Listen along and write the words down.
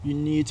you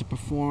need to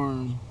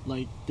perform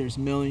like there's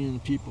millions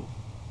of people,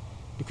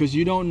 because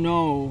you don't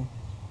know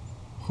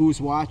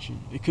who's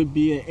watching. It could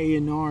be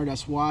an A&R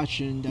that's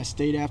watching, that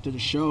stayed after the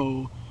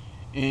show,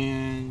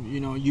 and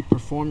you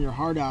perform your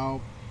heart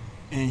out,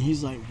 and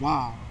he's like,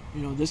 wow,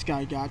 this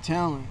guy got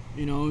talent.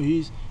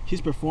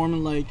 He's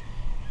performing like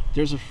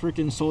there's a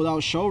freaking sold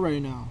out show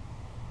right now.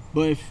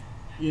 But if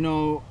you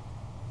know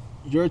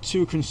you're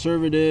too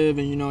conservative,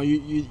 and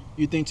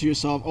you think to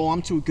yourself, oh,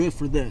 I'm too good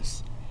for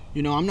this,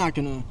 I'm not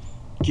gonna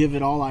give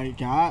it all I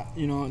got,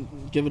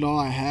 give it all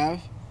I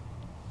have.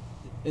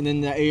 And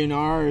then the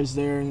A&R is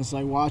there, and it's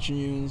like watching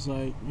you, and it's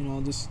like,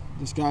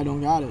 this guy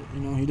don't got it,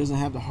 he doesn't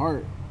have the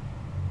heart.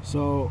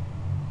 So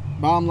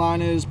bottom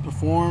line is,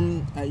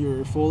 perform at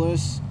your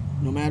fullest,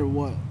 no matter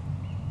what.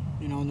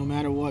 No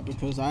matter what,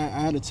 because I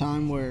had a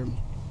time where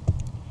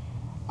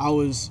I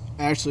was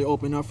actually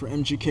opening up for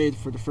MGK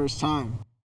for the first time.